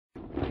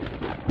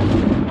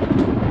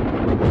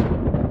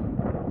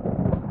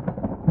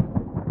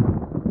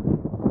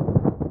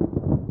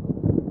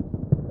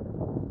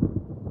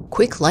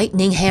Quick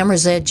lightning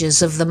hammers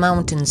edges of the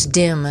mountains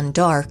dim and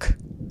dark.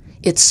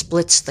 It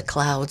splits the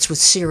clouds with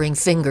searing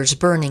fingers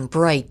burning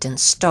bright and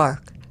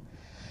stark.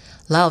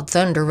 Loud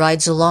thunder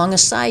rides along a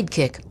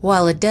sidekick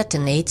while it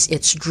detonates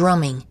its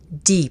drumming,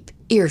 deep,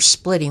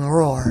 ear-splitting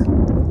roar.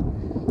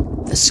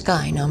 The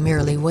sky now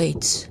merely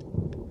waits.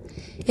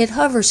 It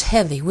hovers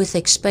heavy with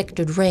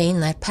expected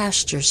rain that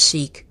pastures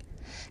seek.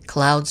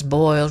 Clouds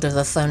boil to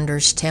the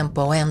thunder's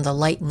tempo and the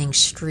lightning's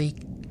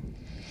streak.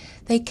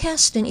 They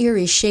cast an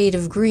eerie shade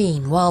of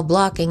green while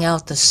blocking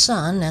out the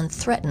sun and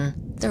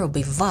threaten there'll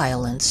be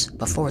violence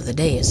before the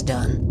day is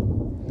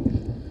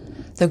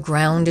done. The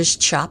ground is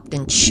chopped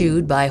and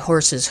chewed by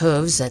horses'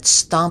 hooves that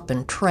stomp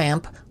and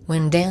tramp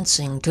when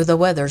dancing to the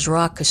weather's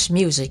raucous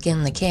music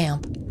in the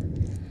camp.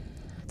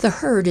 The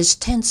herd is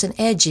tense and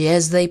edgy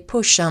as they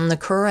push on the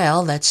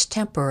corral that's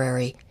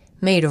temporary,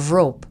 made of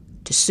rope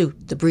to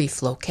suit the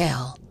brief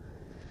locale.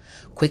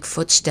 Quick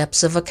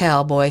footsteps of a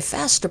cowboy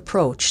fast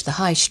approach the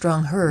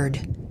high-strung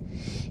herd.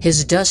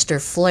 His duster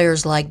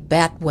flares like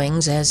bat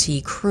wings as he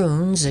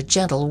croons a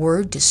gentle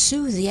word to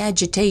soothe the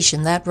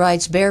agitation that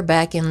rides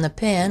bareback in the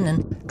pen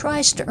and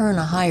tries to earn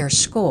a higher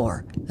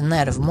score than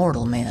that of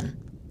mortal men.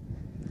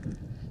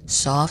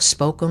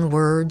 Soft-spoken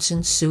words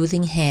and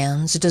soothing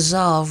hands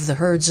dissolve the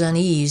herd's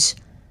unease.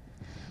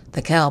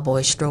 The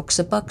cowboy strokes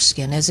a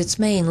buckskin as its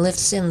mane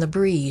lifts in the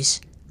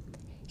breeze.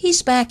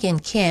 He's back in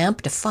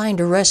camp to find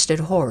a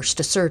rested horse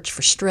to search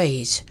for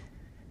strays.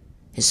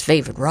 His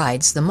favorite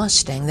ride's the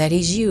Mustang that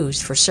he's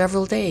used for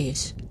several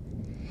days.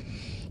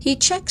 He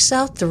checks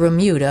out the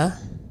remuda,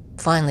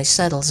 finally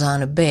settles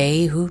on a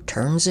bay who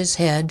turns his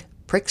head,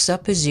 pricks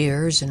up his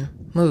ears, and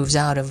moves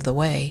out of the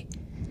way.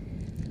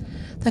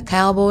 The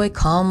cowboy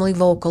calmly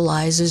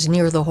vocalizes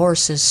near the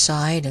horse's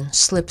side and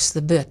slips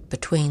the bit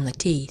between the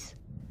teeth,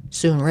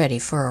 soon ready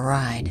for a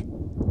ride.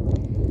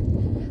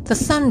 The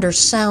thunder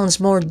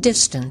sounds more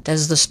distant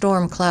as the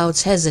storm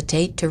clouds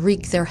hesitate to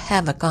wreak their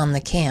havoc on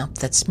the camp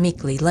that's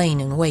meekly lain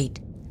in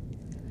wait.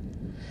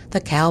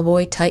 The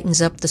cowboy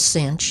tightens up the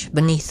cinch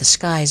beneath the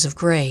skies of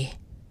gray.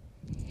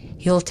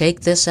 He'll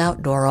take this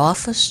outdoor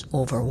office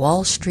over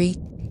Wall Street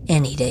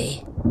any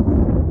day.